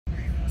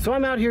So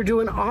I'm out here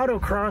doing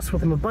autocross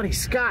with my buddy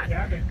Scott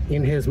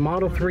in his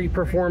Model 3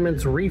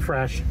 Performance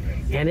Refresh,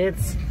 and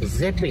it's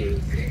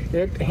zippy.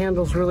 It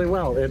handles really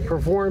well. It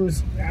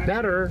performs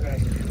better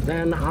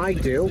than I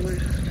do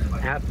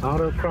at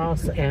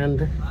autocross,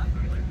 and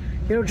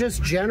you know,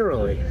 just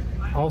generally.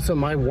 Also,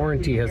 my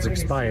warranty has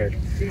expired.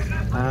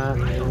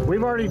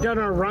 We've already done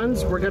our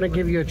runs. We're going to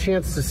give you a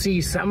chance to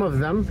see some of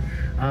them,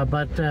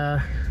 but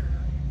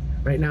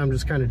right now I'm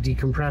just kind of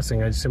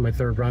decompressing. I just did my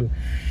third run,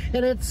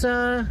 and it's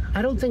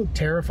I don't think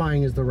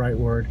terrifying is the right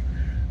word.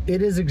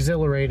 It is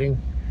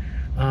exhilarating.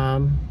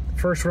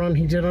 First run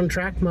he did on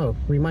track mode.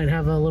 We might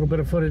have a little bit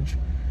of footage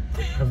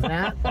of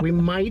that. we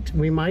might.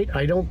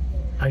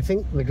 I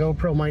think the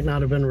GoPro might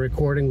not have been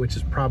recording, which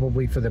is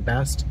probably for the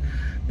best,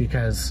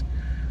 because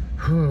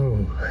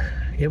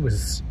it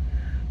was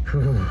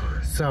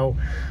so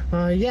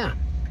yeah.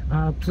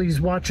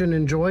 Please watch and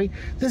enjoy.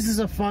 This is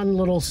a fun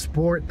little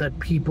sport that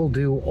people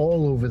do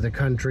all over the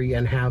country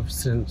and have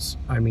since,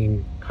 I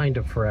mean, kind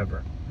of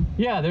forever.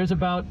 Yeah, there's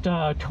about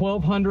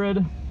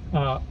 1,200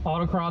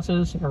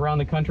 autocrosses around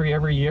the country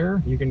every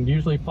year. You can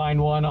usually find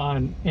one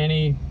on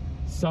any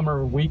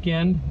summer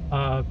weekend,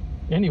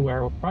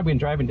 anywhere, probably in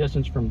driving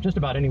distance from just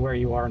about anywhere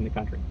you are in the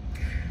country.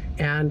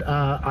 And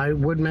I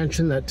would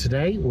mention that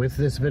today, with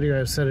this video,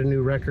 I've set a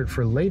new record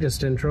for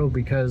latest intro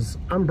because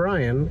I'm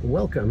Brian.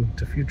 Welcome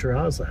to Future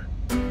Ozza.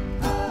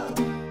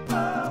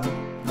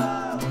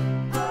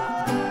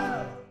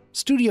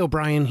 Studio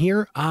Brian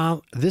here.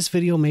 This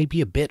video may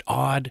be a bit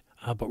odd,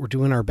 but we're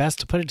doing our best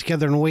to put it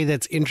together in a way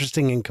that's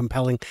interesting and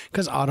compelling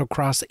because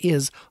autocross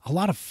is a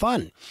lot of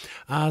fun.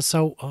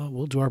 So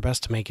we'll do our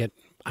best to make it,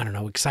 I don't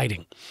know,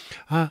 exciting.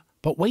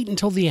 But wait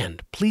until the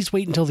end. Please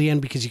wait until the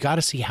end because you got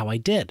to see how I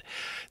did.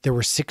 There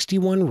were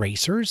 61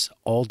 racers,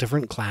 all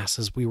different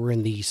classes. We were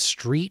in the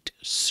Street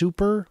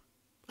Super,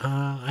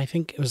 I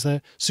think it was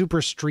the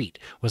Super Street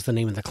was the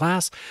name of the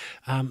class.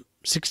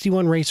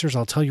 61 racers.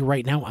 I'll tell you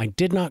right now, I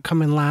did not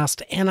come in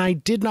last and I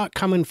did not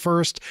come in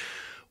first.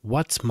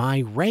 What's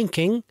my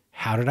ranking?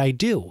 How did I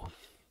do?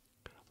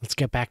 Let's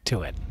get back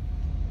to it.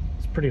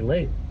 It's pretty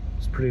late.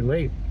 It's pretty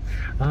late.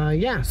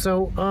 Yeah,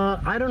 so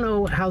I don't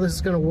know how this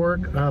is going to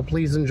work.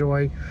 Please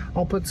enjoy.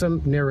 I'll put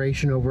some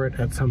narration over it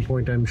at some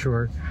point, I'm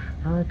sure,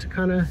 to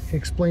kind of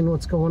explain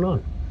what's going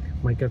on.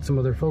 Might get some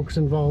other folks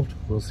involved.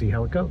 We'll see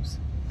how it goes.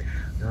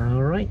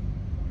 All right.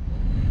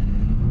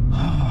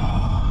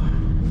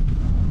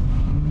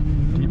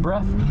 Deep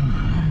breath.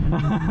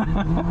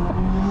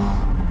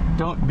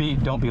 Don't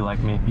be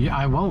like me. Yeah,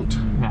 I won't.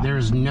 Yeah.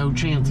 There's no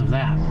chance of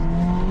that.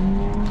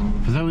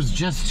 For those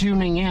just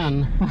tuning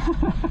in,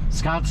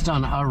 Scott's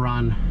done a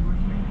run,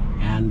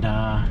 and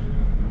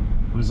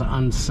it was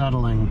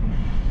unsettling.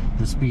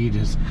 The speed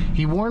is.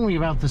 He warned me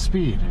about the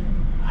speed.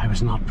 I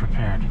was not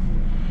prepared.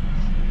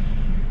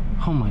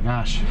 Oh my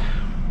gosh.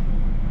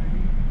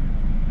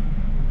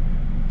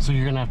 So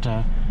you're gonna have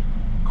to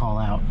call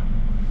out.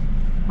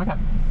 Okay.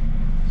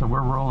 So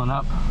we're rolling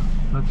up.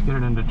 Let's get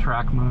it into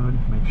track mode.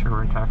 Make sure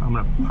we're in track. I'm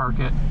gonna park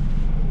it.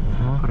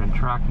 Put it in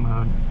track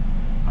mode.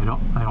 I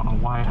don't know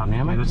why I have to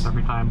do this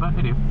every time, but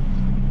I do.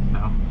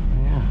 So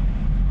yeah.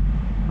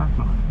 Track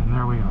mode, and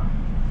there we are.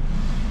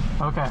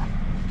 Okay.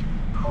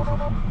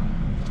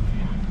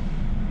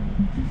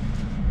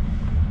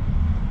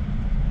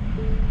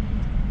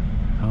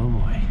 Oh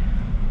boy.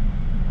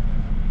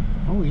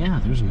 Oh yeah,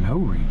 there's no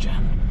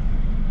regen.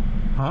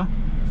 Huh?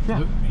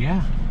 Yeah.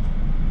 Yeah.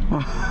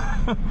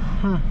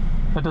 Huh.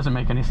 That doesn't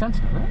make any sense,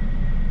 does it?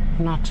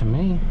 Not to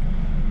me.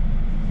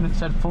 And it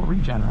said full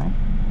regen, right?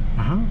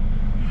 Uh-huh.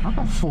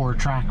 Okay. For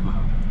track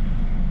mode.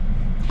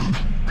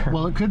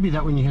 Well, it could be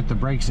that when you hit the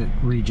brakes, it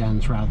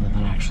regens rather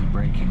than actually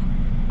braking.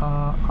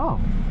 Oh.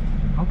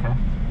 Okay.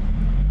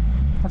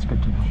 That's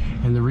good to know.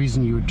 And the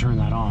reason you would turn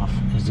that off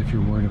is if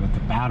you're worried about the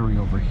battery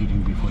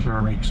overheating before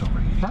the brakes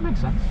overheating. That makes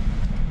sense.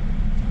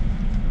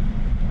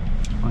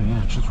 Oh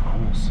yeah, it just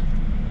rolls.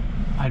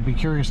 I'd be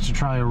curious to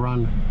try a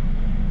run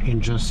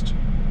in just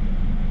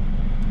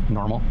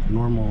normal,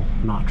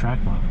 not track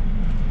mode.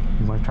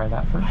 You want to try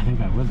that first? I think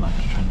I would like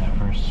to try that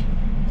first.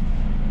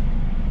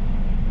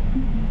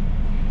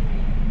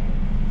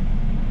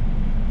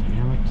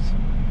 Dynamics.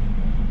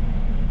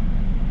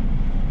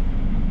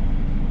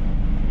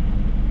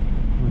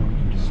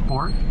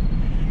 Sport?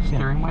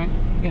 Steering weight?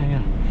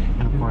 Yeah.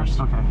 And of course.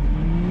 Okay.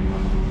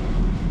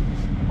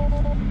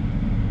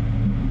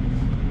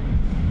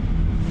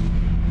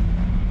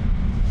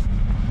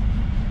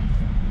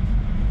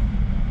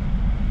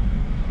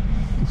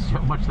 Let's see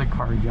how much the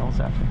car yells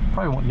at you.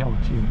 Probably won't yell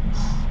at you.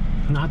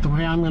 Not the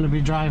way I'm going to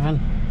be driving.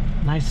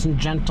 Nice and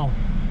gentle.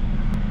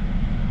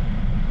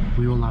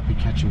 We will not be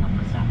catching up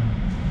with them.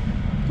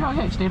 Oh,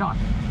 yeah, he stayed on.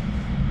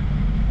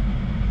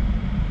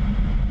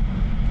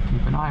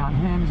 Keep an eye on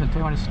him. He's going to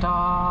tell you when to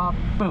stop.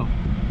 Boom.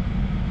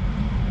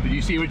 Did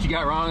you see what you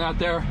got wrong out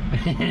there?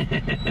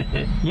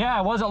 Yeah,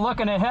 I wasn't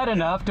looking ahead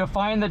enough to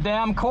find the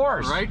damn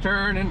course. Right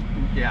turn and,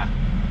 yeah.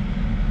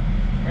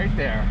 Right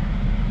there.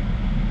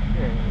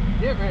 Okay,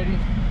 get ready.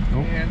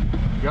 And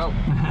go.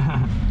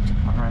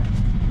 All right.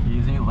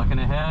 Easy, looking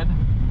ahead.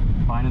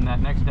 finding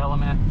that next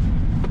element.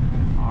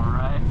 All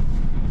right.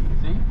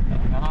 See?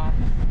 Hang on.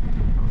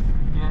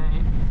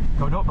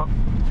 Go, no, go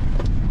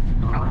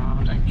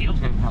around. Thank you.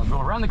 Okay, now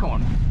go around the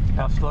corner.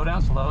 Now slow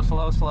down, slow,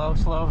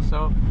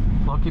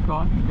 keep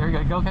going. There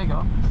you go, okay,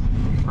 go.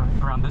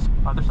 Around this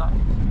other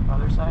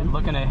side,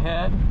 looking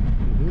ahead,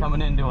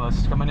 coming into that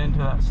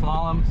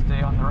slalom,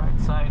 stay on the right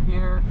side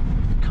here.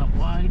 Cut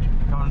wide.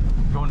 Go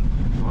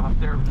out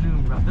there,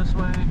 zoom about this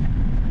way.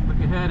 Look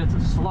ahead, it's a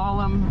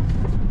slalom,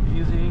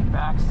 easy,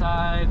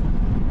 backside,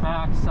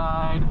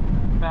 backside,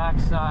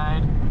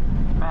 backside,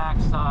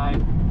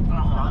 backside.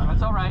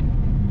 That's all right.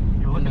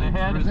 You're looking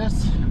ahead. For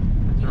this,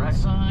 right.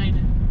 Inside.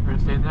 We're gonna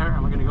stay there,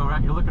 and we're gonna go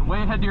right. You're looking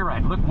way ahead to your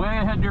right. Look way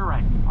ahead to your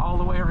right. All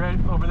the way right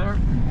over there.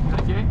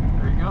 Okay,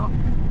 there you go.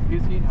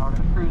 Easy. Now we're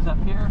gonna cruise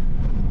up here.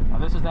 Now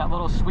this is that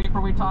little sweeper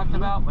we talked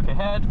about. Look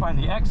ahead, find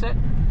the exit.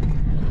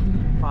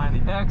 Find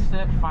the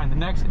exit, find the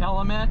next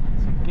element.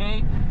 It's a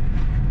gate.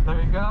 There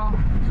you go.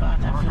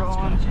 God, that we're feels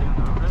going good. to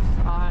the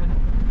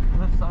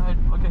left side.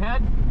 Look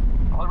ahead.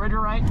 All the way to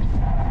your right.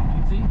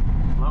 Easy.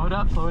 Slow it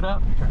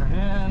up, turn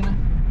in.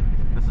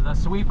 This is a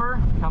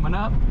sweeper coming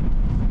up.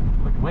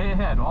 Look way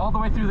ahead, all the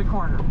way through the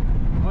corner.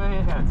 Way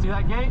ahead. See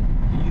that gate?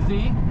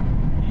 Easy.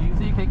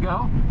 Easy. Okay,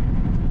 go.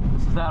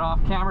 This is that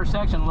off-camera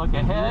section. Look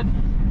ahead.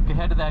 Look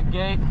ahead to that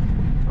gate.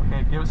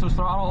 Okay, give it some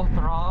throttle.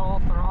 Go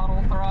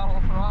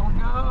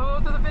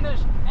to the finish,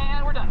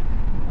 and we're done.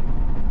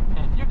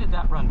 And you did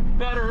that run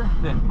better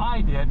than I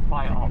did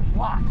by a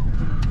lot.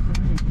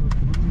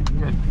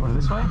 Good. Go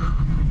this way.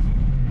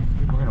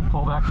 We're gonna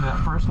pull back to that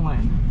first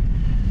lane.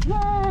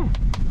 Yay!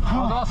 That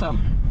was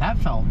awesome. That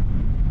felt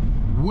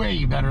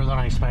way better than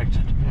I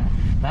expected. Yeah.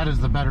 That is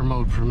the better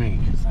mode for me,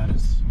 because that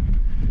has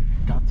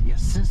got the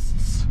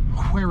assists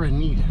where it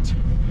needed.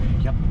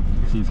 Yep.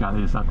 See, he's got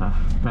the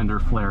fender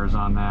flares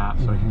on that,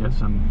 so he can get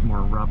some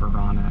more rubber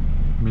on it.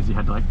 It means he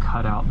had to like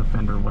cut out the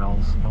fender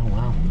wells. Oh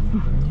wow.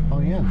 Oh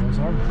yeah, those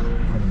are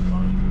pretty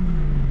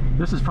fun.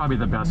 This is probably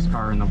the best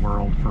car in the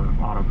world for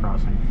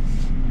autocrossing,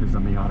 is the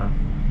Miata.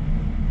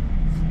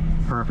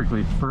 Perfect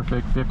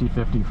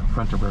 50-50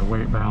 front to rear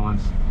weight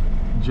balance.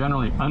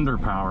 Generally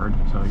underpowered,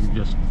 so you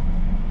just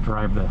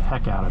drive the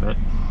heck out of it,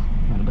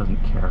 and it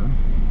doesn't care.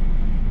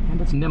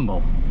 And it's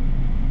nimble.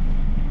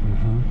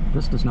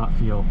 This does not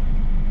feel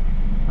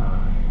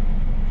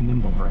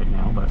nimble right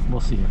now, but we'll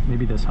see.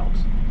 Maybe this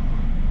helps.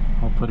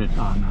 I'll put it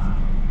on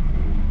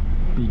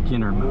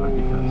beginner mode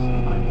because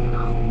I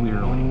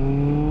clearly.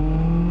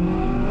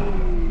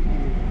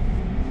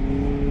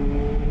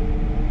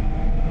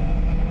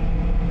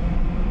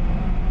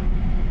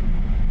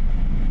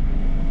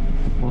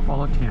 We'll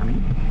follow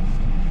Tammy.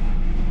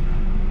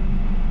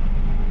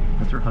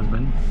 That's her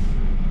husband.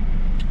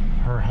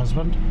 Her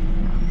husband?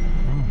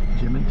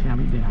 Jim and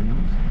Tammy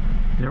Daniels.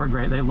 They were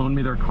great. They loaned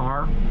me their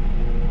car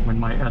when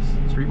my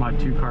Street Mod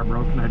 2 car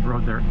broke, and I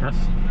rode their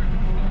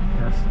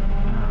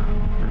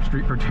their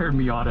Street Prepared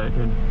Miata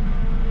in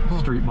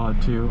Street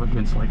Mod 2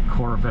 against like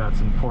Corvettes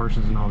and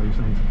Porsches and all these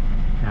things,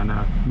 and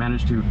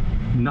managed to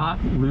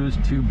not lose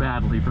too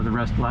badly for the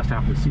last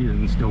half of the season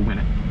and still win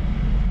it.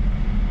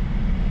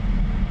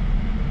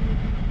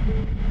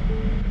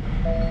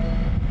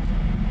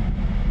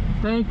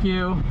 Thank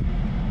you.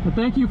 And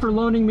thank you for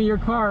loaning me your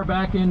car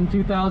back in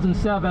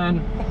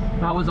 2007.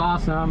 That was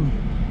awesome.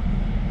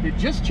 It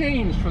just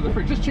changed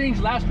just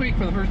changed last week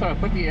for the first time. I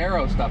put the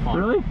aero stuff on.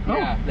 Really?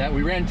 Yeah, that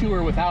we ran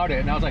tour without it,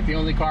 and I was like the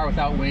only car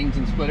without wings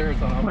and splitters.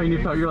 So Oh, and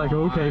you thought, you're like,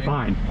 okay,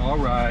 fine. All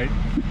right.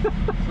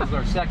 This is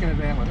our second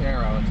event with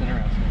aero. It's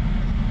interesting.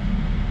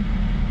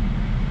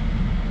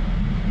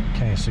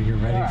 Okay, so you're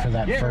ready for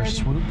that first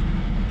swoop?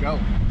 Go.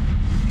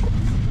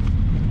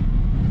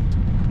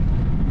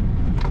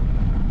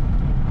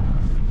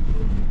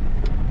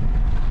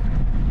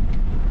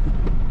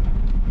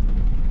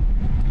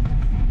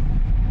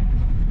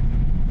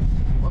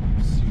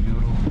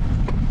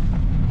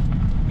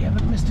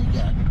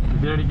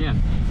 Did it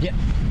again. Yep.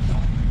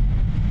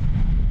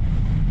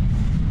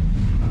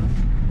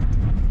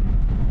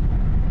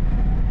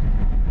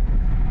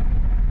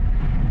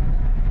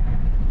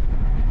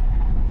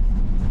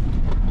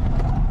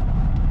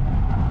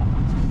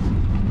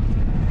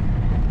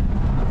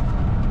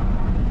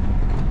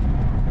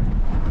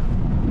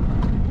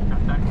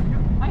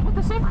 I hit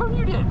the same cone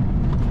you did.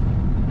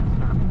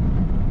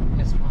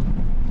 This one.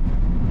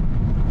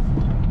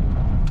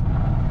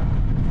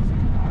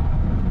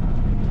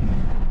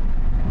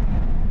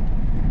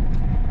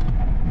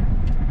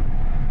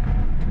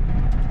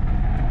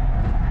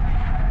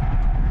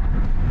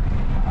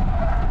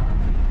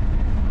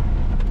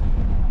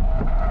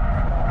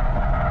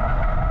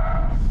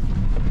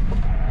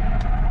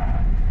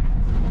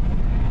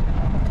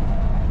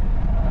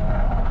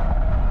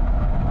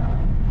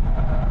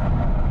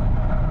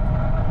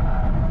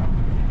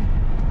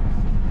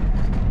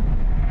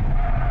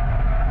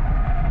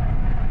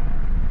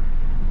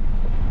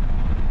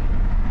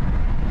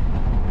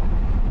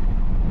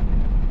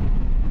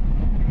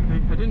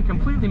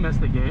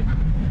 Missed the gate,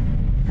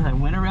 and I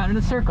went around in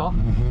a circle,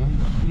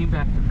 came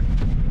back to it.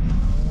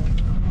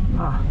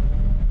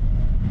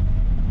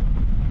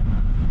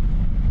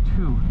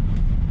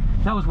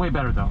 That was way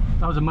better though.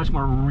 That was a much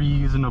more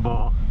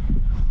reasonable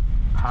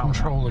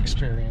Control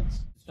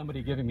experience.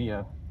 Somebody giving me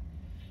a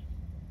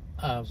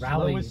Rally.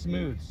 slow is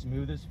smooth,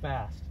 smooth is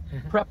fast.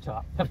 Pep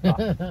talk back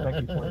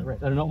before the race.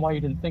 I don't know why you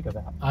didn't think of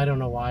that. I don't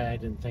know why I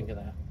didn't think of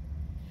that.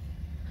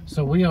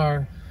 So we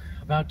are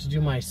about to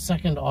do my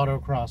second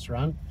autocross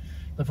run.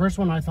 The first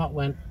one I thought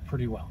went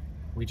pretty well.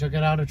 We took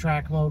it out of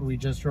track mode. We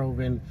just drove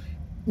in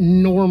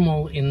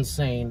normal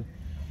insane.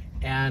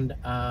 And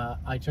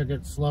I took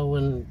it slow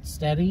and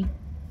steady.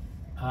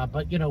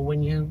 But you know,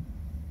 when you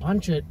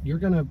punch it, you're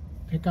gonna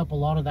pick up a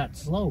lot of that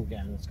slow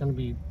again.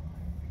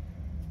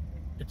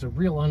 It's a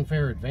real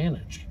unfair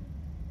advantage.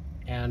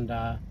 And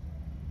I'm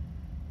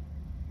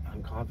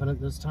confident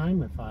this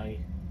time if I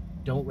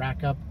don't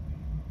rack up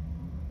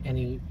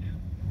any,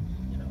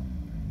 you know,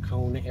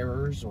 cone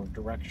errors or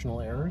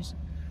directional errors,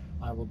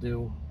 I will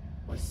do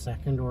a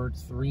second or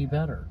three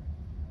better.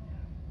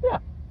 Yeah.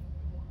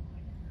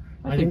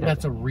 I think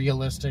that's a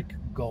realistic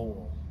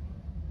goal.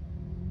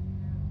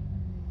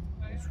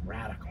 It's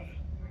radical.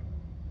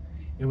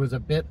 It was a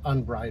bit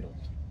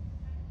unbridled.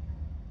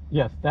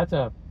 Yes,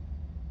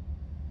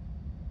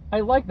 I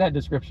like that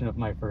description of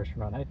my first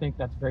run. I think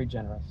that's very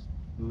generous.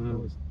 It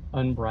was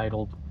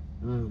unbridled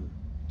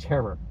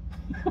terror.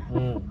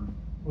 It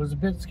was a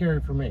bit scary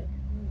for me.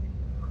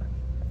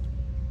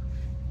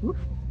 Oops,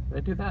 did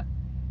I do that?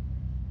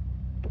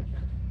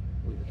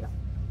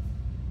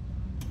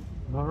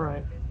 All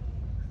right.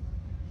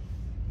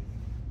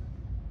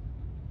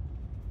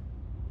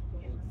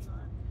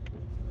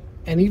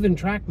 And even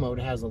track mode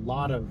has a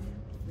lot of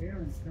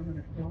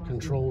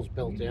controls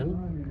built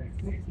in.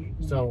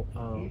 So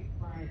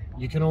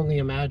you can only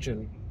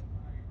imagine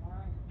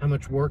how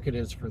much work it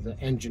is for the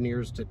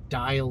engineers to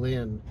dial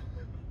in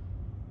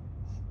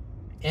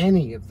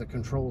any of the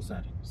control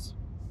settings.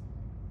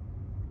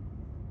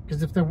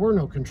 Because if there were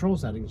no control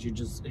settings, you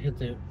just hit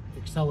the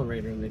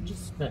accelerator and they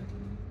just spin.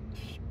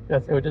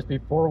 Yes, it would just be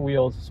four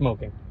wheels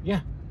smoking.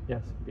 Yeah.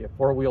 Yes, it'd be a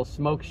four-wheel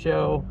smoke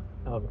show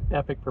of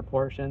epic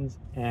proportions,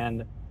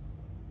 and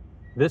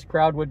this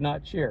crowd would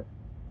not cheer.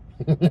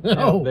 No.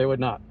 No, they would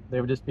not.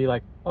 They would just be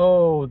like,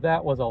 oh,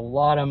 that was a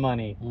lot of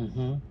money.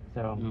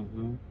 So,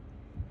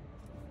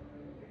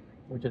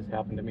 which has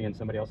happened to me in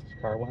somebody else's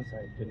car once.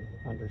 I didn't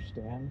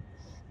understand.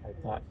 I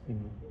thought,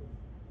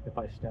 if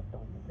I stepped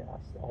on the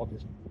gas,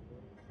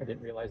 I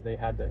didn't realize they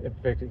had the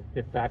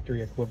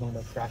factory equivalent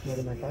of track mode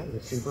in my car, the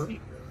Subaru.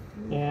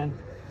 And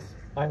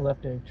I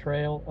left a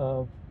trail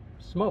of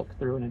smoke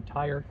through an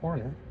entire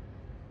corner.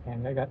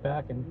 And I got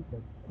back and the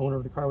owner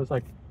of the car was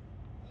like,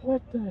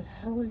 what the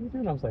hell are you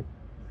doing? I was like,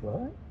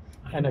 what?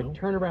 I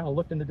turned around and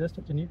looked in the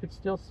distance and you could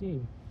still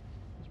see,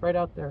 it's right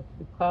out there,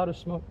 the cloud of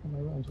smoke from my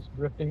run just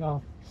drifting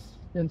off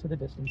into the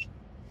distance.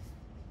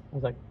 I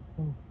was like,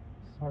 oh,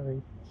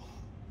 sorry.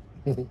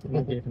 And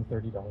I gave him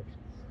 $30.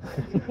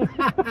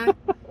 I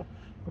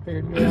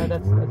figured, yeah, I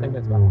think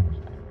that's about how much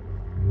time.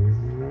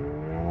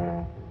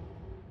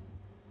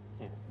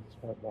 Yeah, it's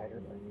about wider,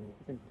 but I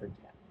think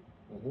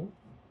 310.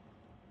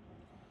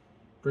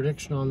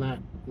 Prediction on that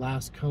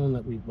last cone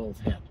that we both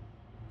hit. Are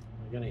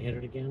we going to hit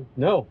it again?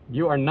 No,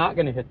 you are not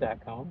going to hit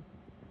that cone,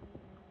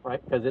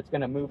 right? Because it's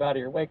going to move out of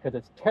your way because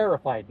it's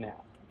terrified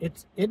now.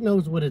 It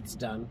knows what it's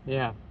done.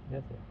 Yeah,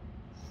 that's it.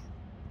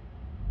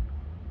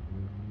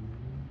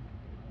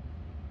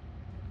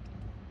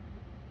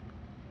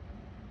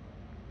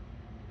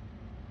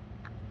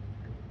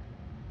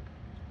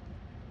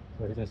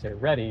 So he's going to say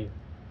ready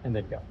and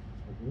then go.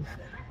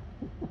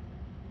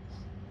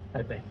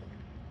 I think.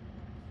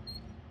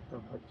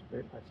 Oh,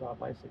 I saw a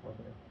bicycle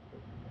over there.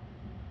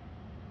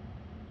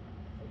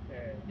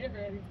 Okay, get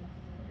ready.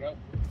 Go.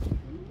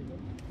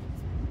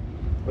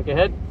 Look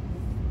ahead.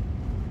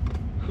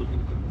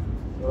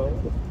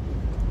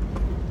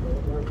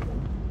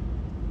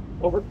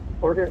 Over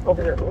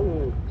here.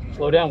 Ooh.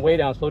 Slow down, way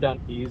down, slow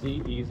down.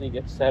 Easy, easy.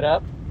 Get set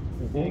up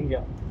and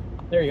go.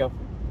 There you go.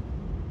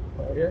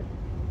 Right here.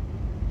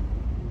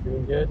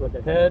 Doing good. Look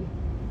ahead.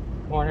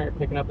 Corner,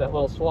 picking up that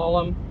little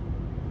slalom.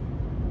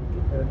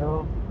 There we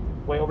go.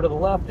 Way over to the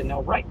left and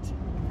now right.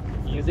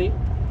 Easy,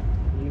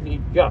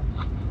 easy, go.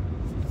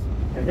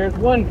 And here's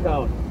one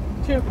cone,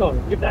 two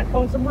cones. Give that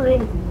cone some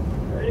room.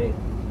 Ready?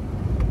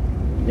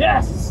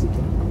 Yes!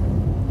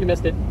 You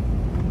missed it.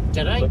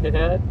 Did I? Look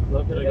ahead.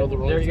 Look ahead. Go the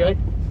wrong there you go. side?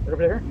 Right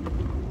over there.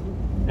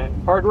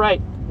 And hard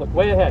right. Look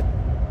way ahead.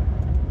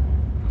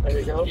 There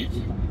you go.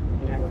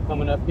 And we're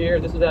coming up here.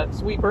 This is that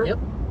sweeper. Yep.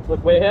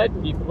 Look way ahead.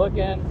 Keep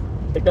looking.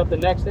 Pick up the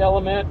next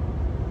element.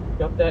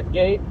 Pick up that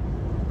gate.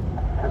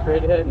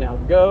 Straight ahead. Now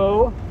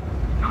go.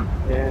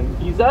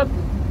 And ease up.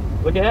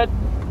 Look ahead.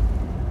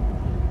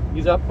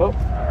 Ease up. Oh.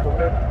 Over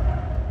there.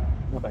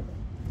 No back.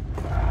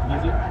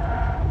 Easy.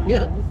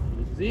 Yeah.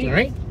 Easy. All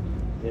right.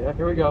 Yeah,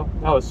 here we go.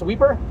 Now a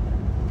sweeper.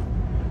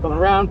 Coming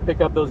around, pick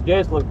up those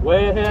gates, look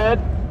way ahead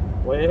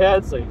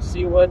so you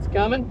see what's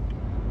coming.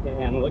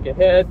 And look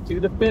ahead to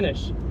the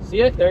finish.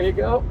 See it? There you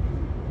go.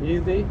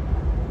 Easy.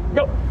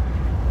 Go.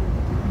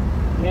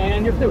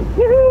 And you're through.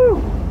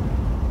 Woohoo!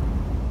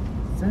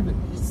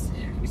 76.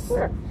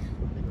 There.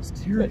 That was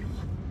terrible.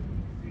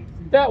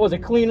 That was a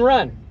clean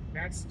run.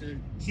 That's the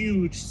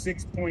huge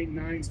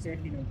 6.9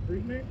 second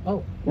improvement.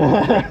 Oh.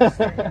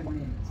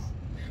 Second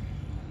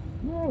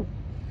run.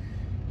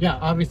 Yeah,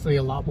 obviously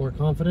a lot more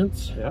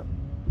confidence. Yep.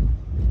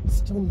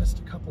 Still missed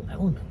a couple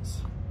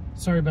elements.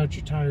 Sorry about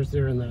your tires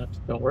there in that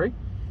Don't worry.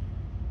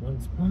 one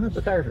spot.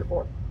 The tires are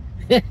for.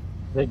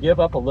 They give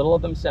up a little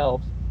of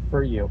themselves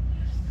for you.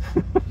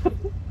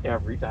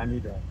 Every time you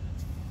drive.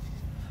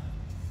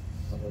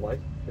 Otherwise,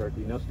 there would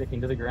be no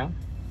sticking to the ground.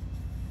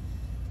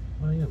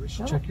 Oh yeah, we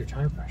should check your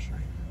tire pressure.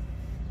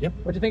 Yep.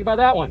 What'd you think about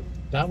that one?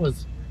 That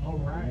was All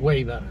right.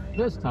 way better.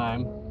 This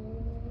time,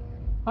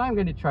 I'm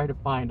going to try to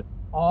find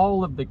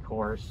all of the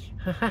course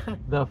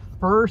the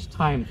first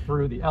time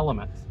through the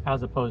elements,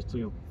 as opposed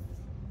to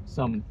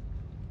some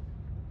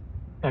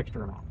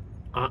extra amount.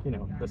 You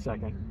know, the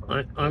second.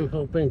 I'm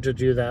hoping to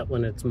do that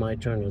when it's my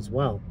turn as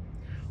well.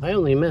 I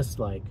only missed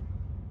like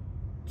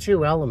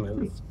 2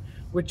 elements,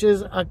 which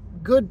is a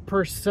good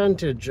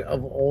percentage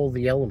of all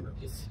the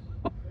elements.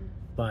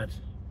 But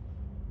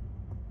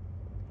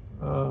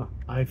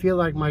I feel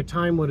like my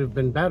time would have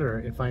been better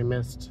if I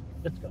missed.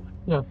 It's going.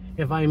 Yeah,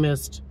 If I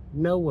missed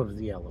no of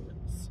the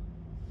elements.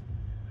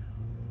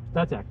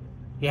 that's accurate.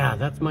 Yeah,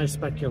 that's my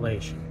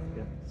speculation.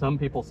 Yeah. Some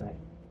people say.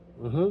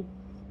 Mm-hmm.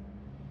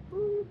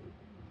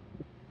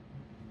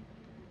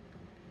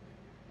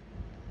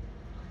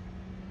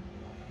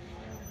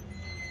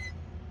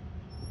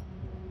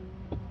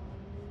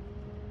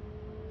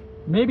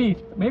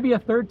 Maybe a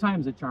third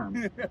time's a charm.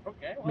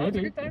 Okay, well, Maybe. it's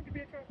a good time to be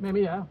a truck.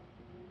 Maybe, yeah.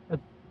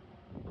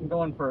 I'm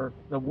going for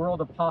the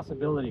world of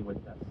possibility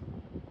with this.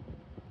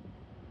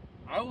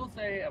 I will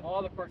say, of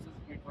all the courses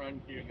we've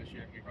run here this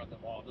year, we've run them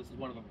all. This is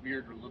one of the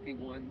weirder looking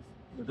ones.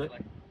 Is it?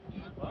 Like,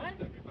 what?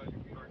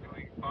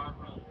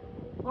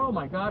 Oh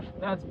my gosh,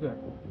 that's good.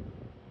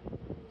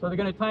 So they're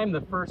going to time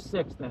the first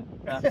 6 then.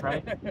 That's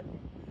right.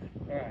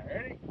 All right,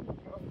 ready?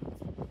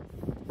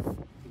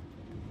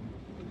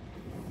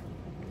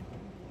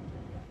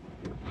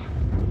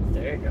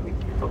 There you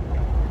go.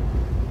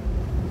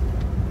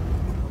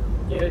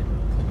 Yeah.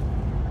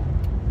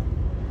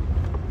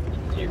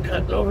 You're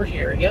cutting over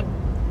here. Yep.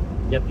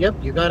 Yep.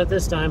 You got it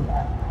this time.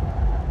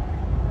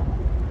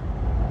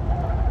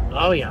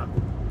 Oh, yeah.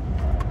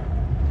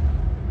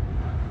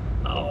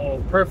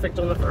 Oh, perfect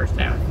on the first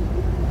half.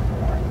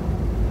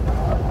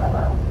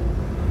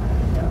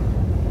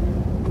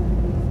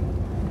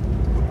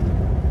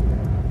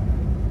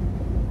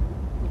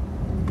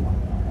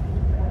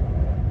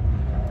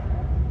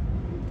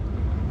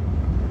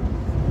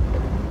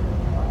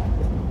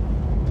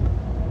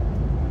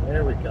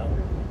 There we go.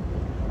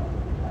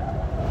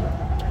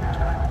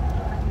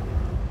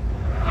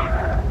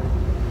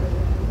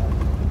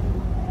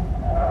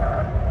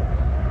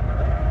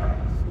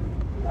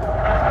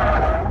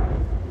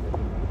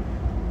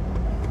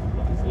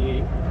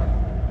 See?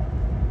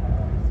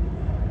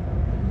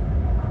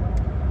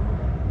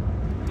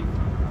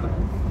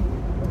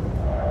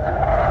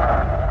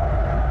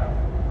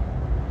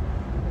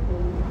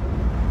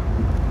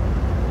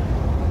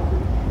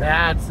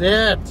 That's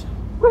it.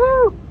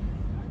 Woo!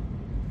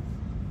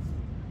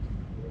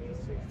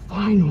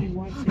 Finally.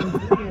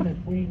 And a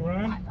clean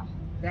run.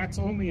 That's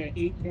only an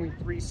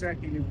 8.3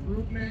 second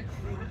improvement.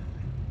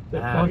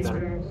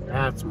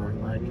 That's more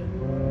like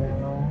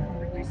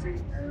it.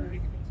 Releasing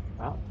early.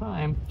 About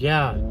time.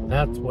 Yeah,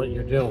 that's what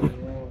you're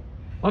doing.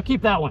 I'll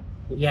keep that one.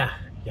 Yeah.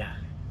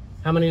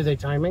 How many are they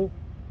timing?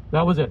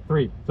 That was it.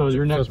 3. So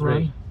your next So 3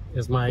 run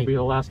is will my be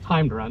the last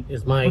timed run.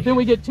 my But then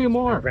we get 2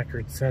 more.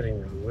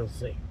 record-setting run. We'll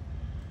see.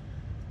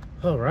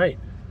 All right,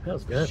 that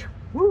was good.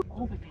 Woo!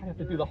 Oh, they kind of have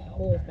to do the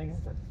whole thing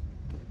over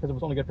because it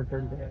was only good for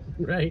 30 days.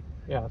 Right.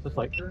 Yeah, it's just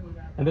like,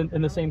 and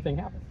the same thing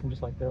happened. I'm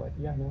just like, they're like,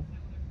 yeah, no.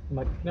 I'm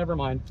like, never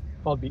mind.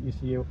 I'll beat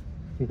ECU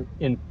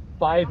in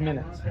 5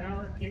 minutes.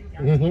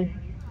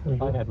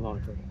 Mm-hmm. I had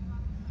loan for it.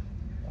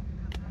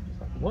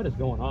 Just like, what is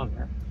going on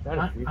there?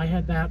 That is weird. I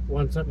had that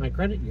once at my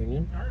credit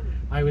union.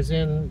 I was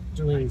in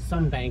doing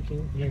some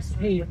banking, and I said,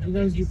 "Hey, do you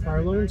guys do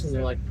car loans?" And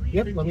they're like,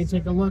 "Yep, let me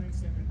take a look."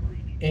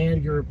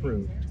 And you're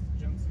approved.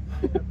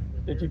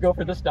 Did you go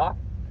for the stock?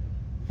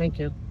 Thank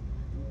you.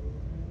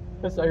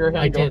 I saw your hand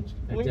I go, did.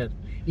 I did.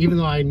 Even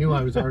though I knew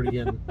I was already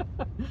in.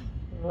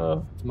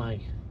 Uh, It's my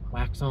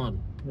wax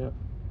on. yeah.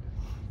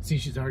 See,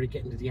 she's already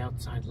getting to the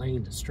outside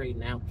lane to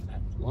straighten out for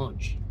that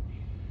launch.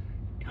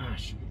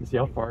 Gosh, You see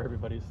how far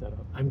everybody's set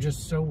up. I'm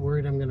just so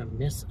worried I'm going to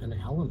miss an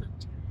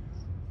element.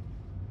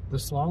 The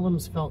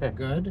slaloms felt Okay.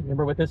 good.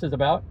 Remember what this is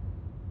about?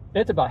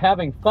 It's about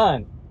having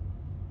fun.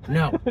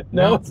 No.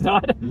 No, it's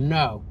not.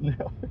 No.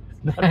 No.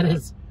 It's not. That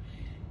is...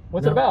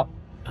 What's no. it about?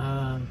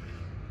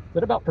 Is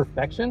it about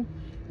perfection?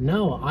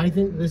 No, I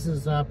think this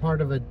is part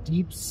of a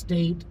deep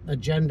state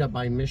agenda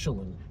by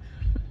Michelin.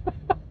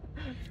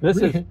 This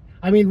is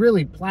I mean,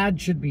 really, plaid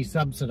should be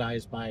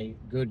subsidized by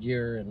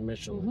Goodyear and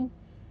Michelin.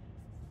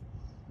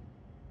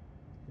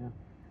 Yeah.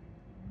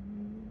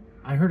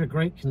 I heard a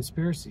great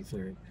conspiracy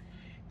theory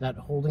that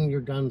holding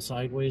your gun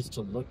sideways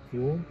to look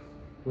cool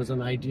was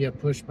an idea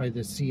pushed by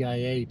the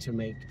CIA to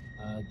make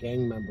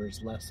gang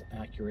members less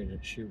accurate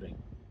at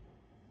shooting.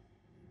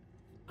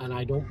 and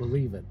I don't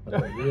believe it, but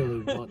I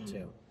really want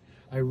to.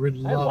 I would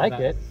love I like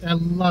that. it. I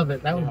love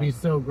it. That would be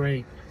so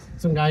great.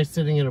 Some guys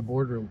sitting in a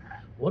boardroom.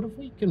 What if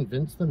we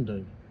convince them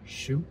to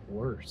shoot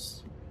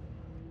worse?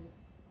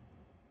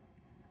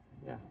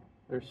 Yeah,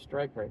 their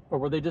strike rate. Or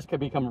where they just could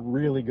become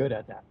really good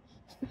at that.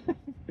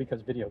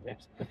 Because video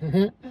games.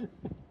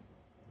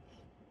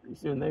 Pretty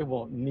soon they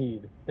won't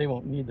need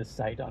the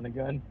sight on the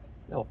gun.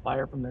 They'll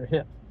fire from their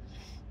hip.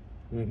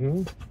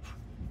 Mm-hmm.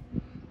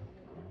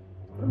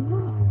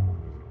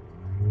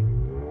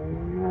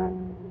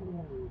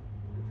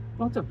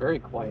 Well, it's a very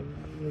quiet.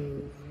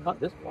 Not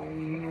this quiet.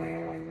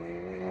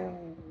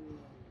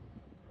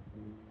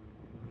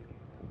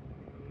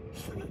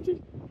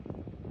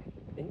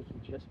 I think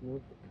he just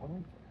moved the car.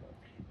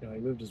 No, he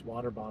moved his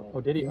water bottle.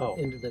 Oh, did he? Oh.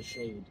 Into the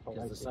shade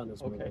because the sun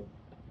is moving. Okay.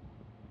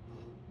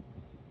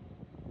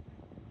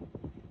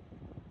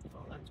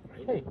 Oh, that's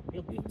great. Hey.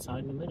 He'll be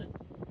inside in a minute.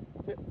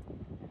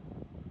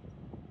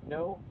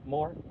 No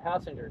more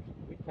passengers.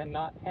 We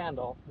cannot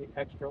handle the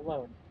extra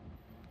load.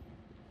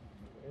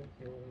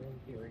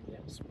 Here,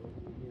 yes.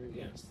 Here,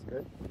 yes.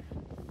 Good.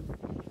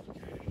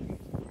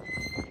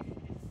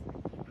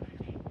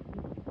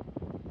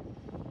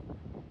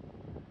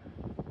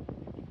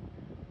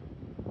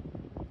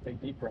 Take a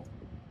deep breath.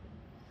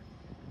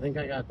 I think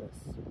I got this.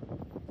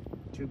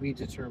 To be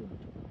determined.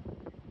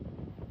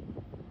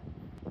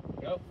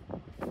 Go.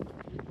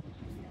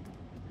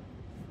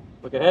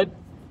 Look ahead.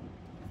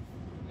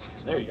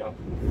 There you go.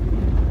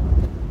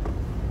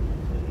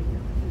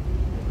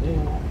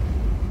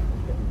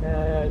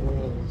 Ahead.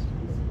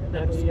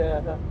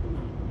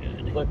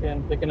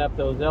 Looking, picking up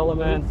those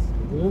elements.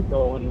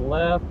 Going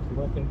left.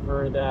 Looking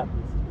for that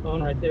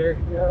phone right there.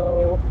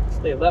 Go.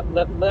 Stay left,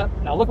 left, left.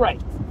 Now look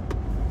right.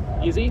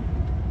 Easy.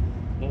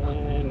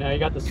 And now you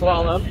got the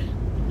slalom.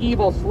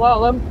 Evil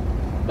slalom.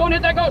 Don't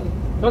hit that goat.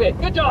 Okay,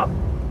 good job.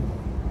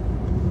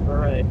 All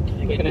right.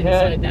 Looking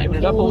ahead. Keeping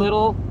it up a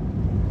little.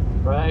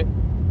 Right.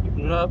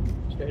 Keeping it up.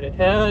 Straight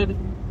ahead.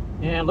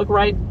 And look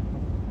right.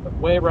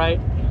 Look way right.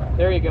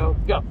 There you go.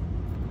 Go.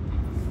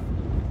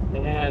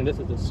 And this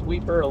is a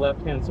sweeper, a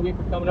left-hand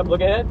sweeper coming up.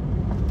 Look ahead.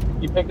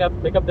 You pick up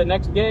the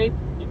next gate.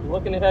 Keep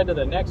looking ahead to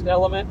the next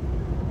element.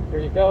 There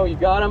you go. You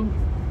got them.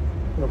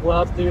 Gonna blow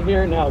out through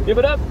here. Now give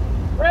it up.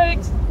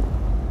 Brakes.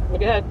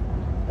 Look ahead.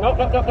 Nope,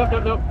 nope, nope, nope,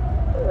 nope, nope.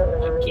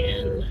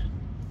 Again.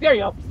 There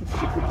you go.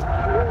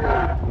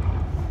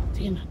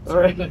 Damn it. All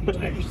right.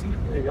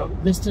 There you go.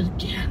 Missed it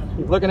again.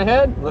 Keep looking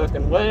ahead.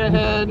 Looking way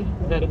ahead.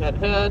 Head, head,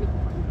 head.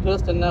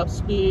 Just enough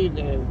speed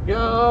and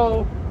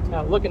go.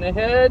 Now looking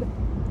ahead.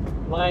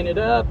 Line it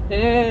up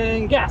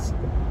and gas.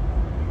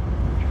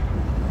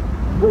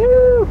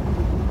 Woo!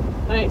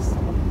 Nice.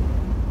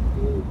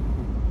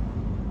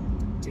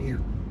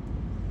 Damn.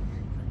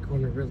 That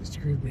corner really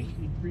screwed me.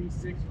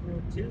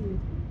 3642.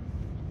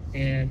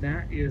 And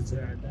that is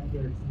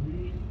another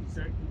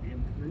 3-second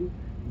improvement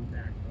in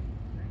that.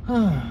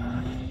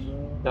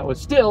 That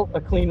was still a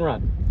clean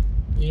run.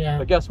 Yeah.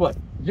 But guess what?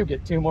 You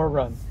get 2 more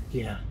runs.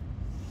 Yeah.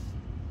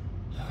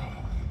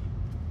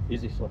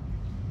 Easy slow.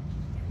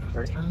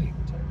 Very Time.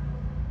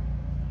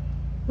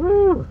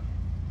 Woo!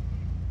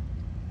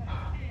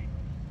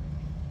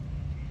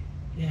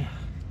 Yeah.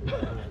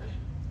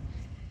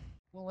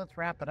 Well, let's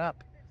wrap it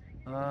up.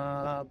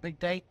 Big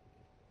day.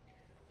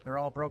 They're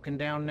all broken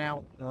down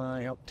now.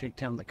 I help take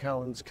down the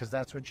cones because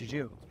that's what you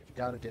do. You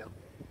got to do.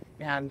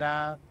 And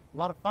a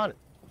lot of fun.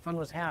 Fun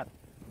was had.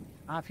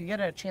 If you get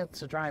a chance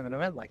to drive an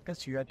event like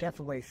this, you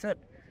definitely should.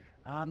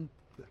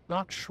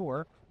 Not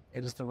sure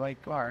it is the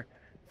right car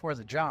for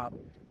the job,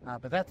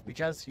 but that's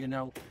because, you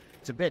know,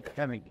 it's a bit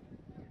heavy.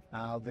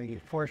 The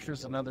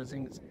Foresters and other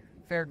things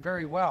fared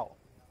very well.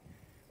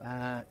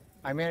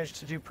 I managed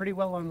to do pretty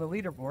well on the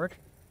leaderboard,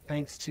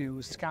 thanks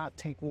to Scott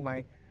taking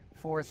my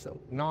 4th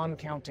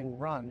non-counting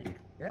run.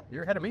 Yeah,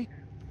 you're ahead of me.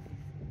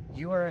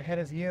 You are ahead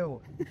of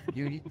you.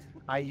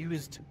 I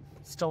used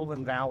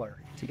stolen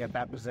valor to get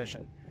that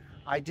position.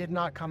 I did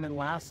not come in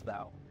last,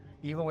 though.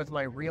 Even with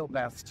my real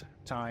best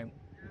time,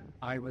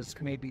 I was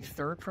maybe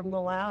 3rd from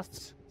the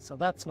last, so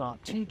that's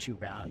not too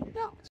bad.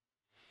 No.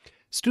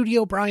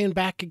 Studio Brian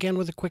back again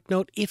with a quick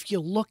note. If you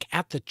look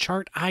at the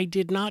chart, I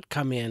did not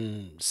come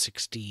in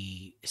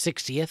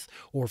 60th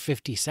or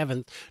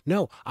 57th.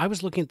 No, I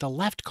was looking at the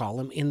left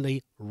column. In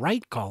the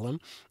right column,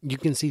 you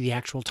can see the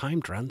actual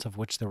timed runs, of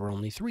which there were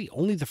only 3.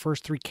 Only the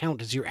first 3 count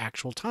as your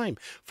actual time.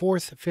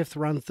 4th, 5th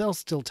runs, they'll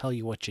still tell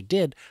you what you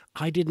did.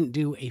 I didn't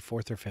do a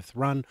 4th or 5th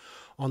run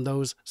on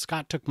those.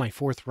 Scott took my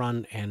 4th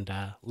run and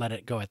let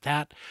it go at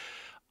that.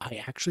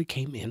 I actually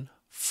came in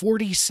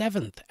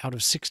 47th out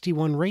of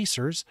 61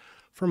 racers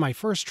for my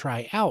first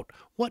try out.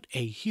 What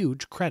a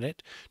huge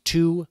credit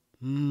to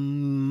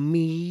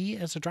me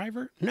as a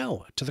driver?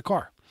 No, to the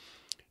car.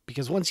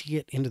 Because once you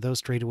get into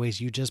those straightaways,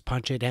 you just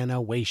punch it and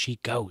away she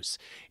goes.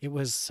 It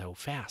was so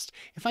fast.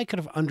 If I could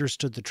have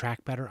understood the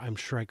track better, I'm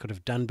sure I could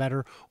have done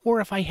better,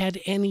 or if I had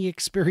any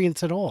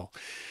experience at all.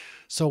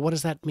 So what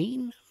does that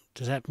mean?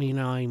 Does that mean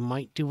I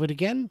might do it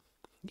again?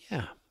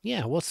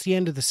 Yeah, well, it's the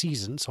end of the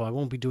season, so I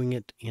won't be doing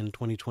it in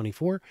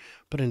 2024,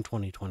 but in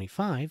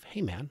 2025,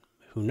 hey man,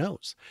 who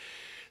knows?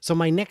 So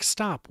my next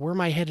stop, where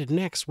am I headed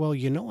next? Well,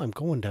 you know I'm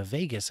going to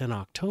Vegas in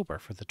October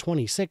for the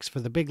 26th for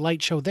the big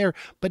light show there.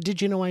 But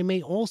did you know I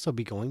may also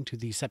be going to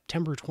the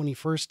September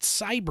 21st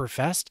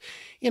Cyberfest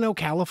in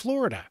Ocala,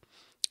 Florida?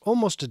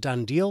 Almost a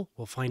done deal.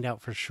 We'll find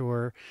out for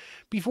sure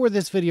before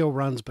this video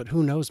runs, but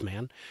who knows,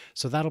 man.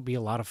 So that'll be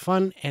a lot of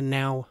fun. And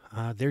now,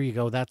 there you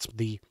go. That's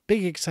the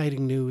big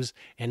exciting news.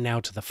 And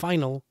now to the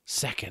final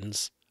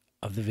seconds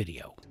of the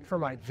video. For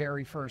my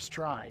very first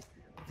try.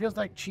 It feels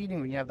like cheating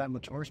when you have that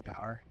much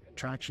horsepower.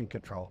 Traction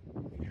control.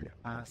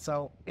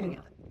 So,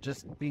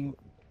 just being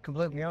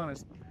completely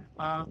honest,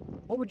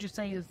 what would you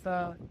say is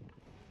the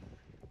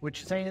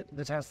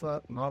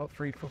Tesla Model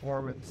 3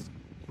 Performance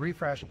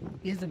Refresh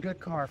is a good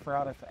car for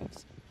auto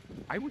things?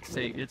 I would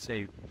say it's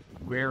a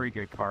very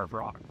good car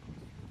for auto.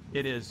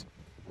 It is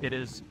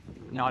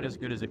not as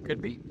good as it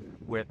could be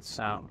with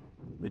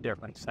the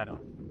different set of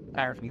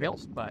tires and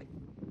wheels, but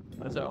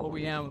as an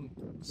OEM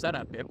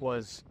setup, it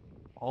was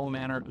all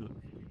manner of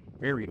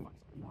very fun.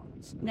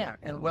 Yeah,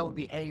 and well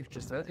behaved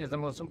is the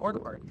most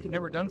important part. If you've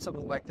never done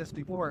something like this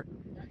before,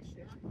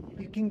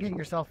 you can get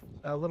yourself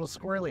a little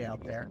squirrely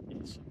out there.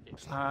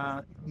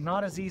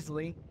 Not as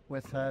easily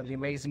with the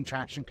amazing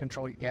traction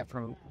control you get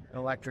from an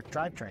electric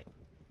drivetrain.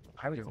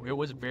 It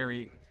was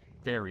very,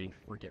 very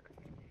forgiving.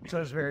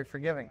 So it's very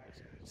forgiving.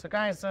 So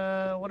guys,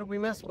 what did we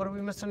miss? What did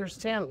we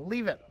misunderstand?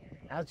 Leave it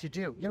as you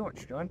do. You know what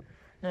you're doing.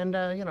 And,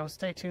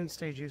 stay tuned,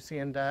 stay juicy,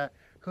 and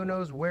who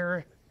knows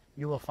where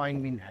you will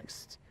find me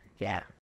next. Yeah.